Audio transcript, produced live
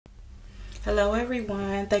Hello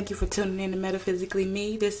everyone, thank you for tuning in to Metaphysically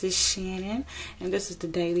Me. This is Shannon, and this is the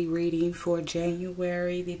daily reading for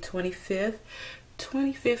January the 25th,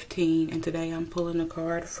 2015. And today I'm pulling a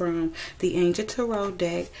card from the Angel Tarot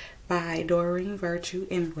deck by Doreen Virtue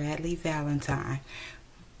and Bradley Valentine.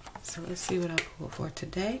 So let's see what I pulled for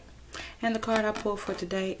today. And the card I pulled for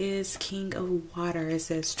today is King of Water. It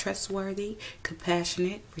says trustworthy,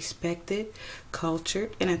 compassionate, respected,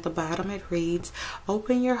 cultured. And at the bottom it reads,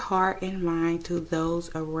 open your heart and mind to those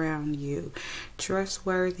around you.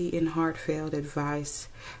 Trustworthy and heartfelt advice,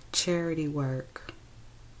 charity work.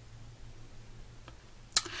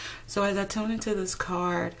 So as I tune into this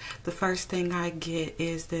card, the first thing I get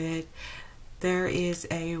is that there is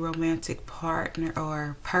a romantic partner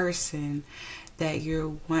or person that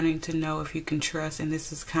you're wanting to know if you can trust, and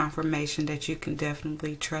this is confirmation that you can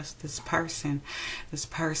definitely trust this person. This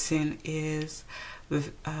person is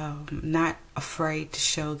not afraid to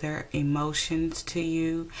show their emotions to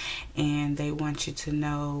you, and they want you to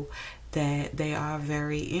know that they are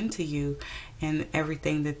very into you, and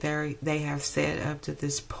everything that they have said up to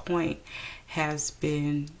this point has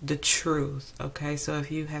been the truth. Okay, so if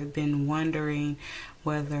you have been wondering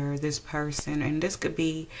whether this person, and this could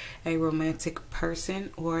be a romantic person,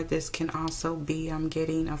 or this can also be, I'm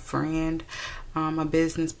getting a friend, a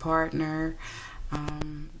business partner,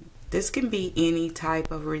 this can be any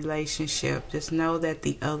type of relationship. Just know that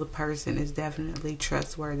the other person is definitely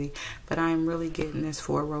trustworthy, but I'm really getting this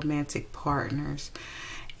for romantic partners.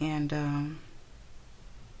 And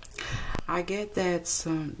I get that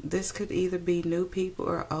this could either be new people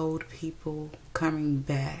or old people coming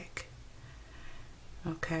back.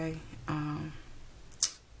 Okay.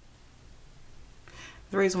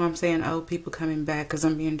 The reason why I'm saying old people coming back, because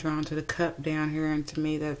I'm being drawn to the cup down here, and to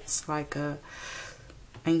me that's like a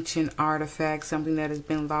ancient artifact, something that has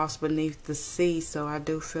been lost beneath the sea. So I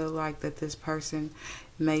do feel like that this person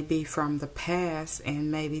may be from the past, and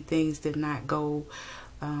maybe things did not go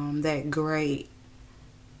that great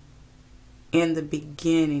in the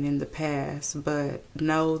beginning, in the past, but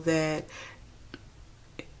know that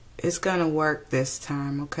it's gonna work this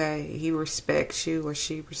time. Okay, he respects you, or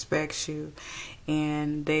she respects you,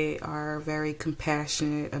 and they are very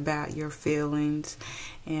compassionate about your feelings,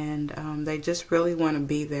 and they just really want to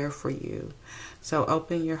be there for you. So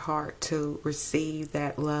open your heart to receive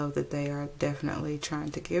that love that they are definitely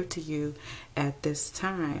trying to give to you at this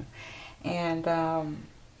time. And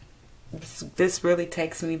this really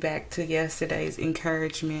takes me back to yesterday's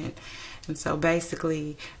encouragement. And so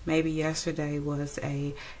basically, maybe yesterday was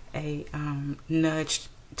a nudge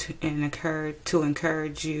to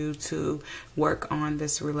encourage you to work on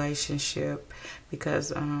this relationship,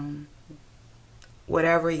 because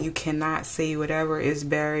whatever you cannot see, whatever is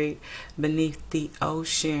buried beneath the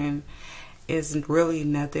ocean, is really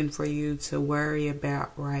nothing for you to worry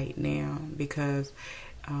about right now, because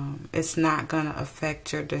it's not going to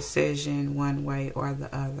affect your decision one way or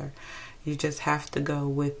the other. You just have to go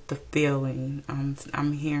with the feeling.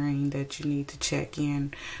 I'm hearing that you need to check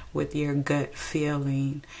in with your gut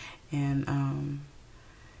feeling, and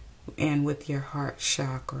with your heart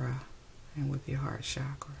chakra, and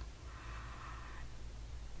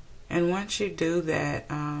once you do that,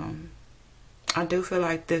 I do feel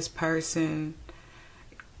like this person.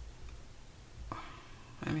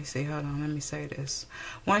 Let me see. Hold on. Let me say this.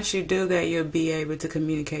 Once you do that, you'll be able to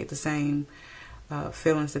communicate the same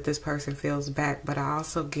feelings that this person feels back. But I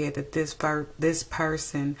also get that this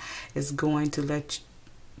person is going to let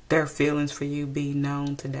their feelings for you be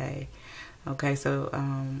known today. Okay, so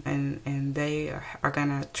and they are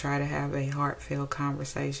gonna try to have a heartfelt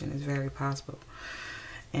conversation. It's very possible.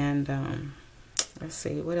 And let's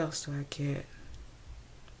see, what else do I get?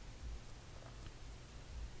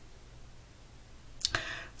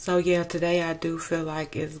 So yeah, today I do feel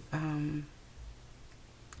like it's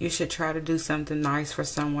you should try to do something nice for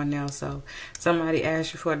someone else. So somebody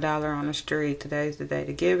asks you for $1 on the street, today's the day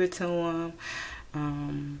to give it to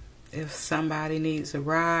them. If somebody needs a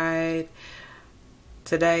ride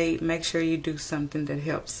today, make sure you do something that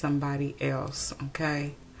helps somebody else,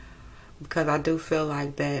 okay? Because I do feel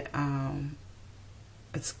like that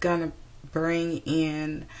it's gonna bring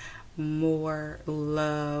in more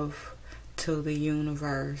love to the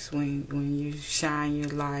universe when you shine your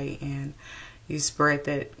light and you spread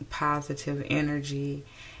that positive energy,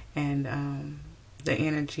 and the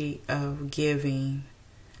energy of giving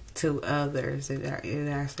to others. It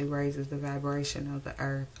actually raises the vibration of the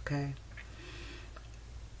earth, okay?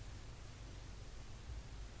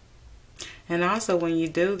 And also when you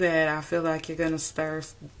do that, I feel like you're going to stir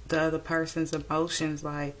the other person's emotions.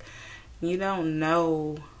 Like, you don't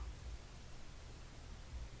know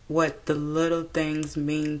what the little things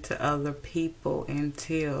mean to other people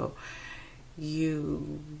until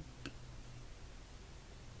you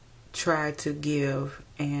try to give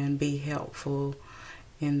and be helpful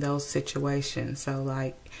in those situations. So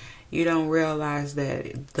like, you don't realize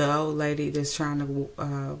that the old lady that's trying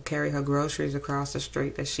to carry her groceries across the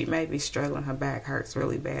street, that she may be struggling, her back hurts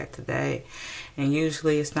really bad today, and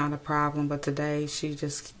usually it's not a problem, but today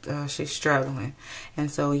she's struggling, and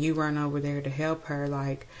so you run over there to help her.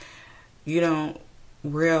 Like, you don't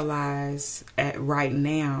realize right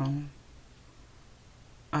now,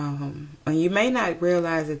 and you may not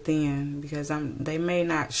realize it then, because they may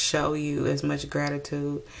not show you as much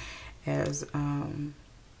gratitude as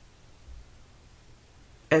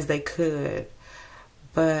they could,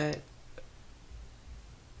 but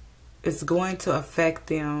it's going to affect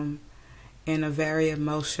them in a very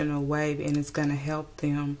emotional way, and it's going to help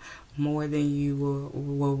them more than you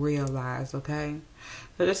will realize, okay?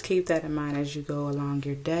 So just keep that in mind as you go along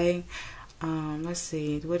your day. Let's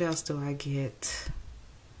see, what else do I get?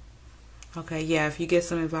 Okay, yeah, if you get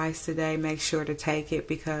some advice today, make sure to take it,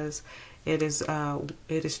 because it is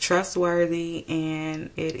trustworthy,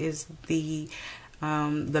 and it is the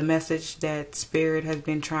message that Spirit has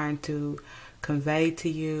been trying to convey to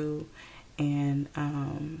you, and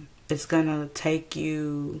it's gonna take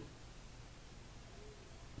you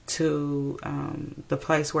to the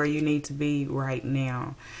place where you need to be right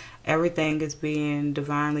now. Everything is being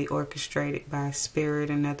divinely orchestrated by Spirit,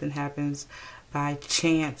 and nothing happens by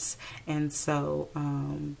chance. And so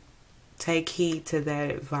take heed to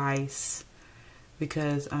that advice,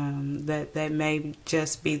 because that may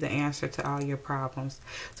just be the answer to all your problems.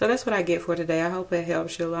 So that's what I get for today. I hope it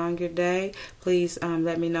helps you along your day. Please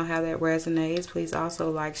let me know how that resonates. Please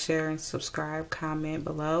also like, share, and subscribe, comment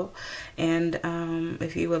below. And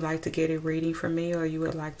if you would like to get a reading from me, or you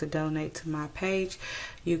would like to donate to my page,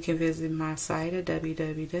 you can visit my site at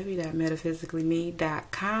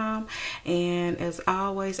www.metaphysicallyme.com. And as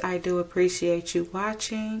always, I do appreciate you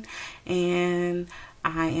watching, and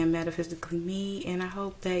I am Metaphysically Me, and I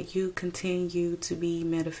hope that you continue to be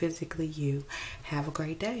metaphysically you. Have a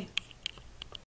great day.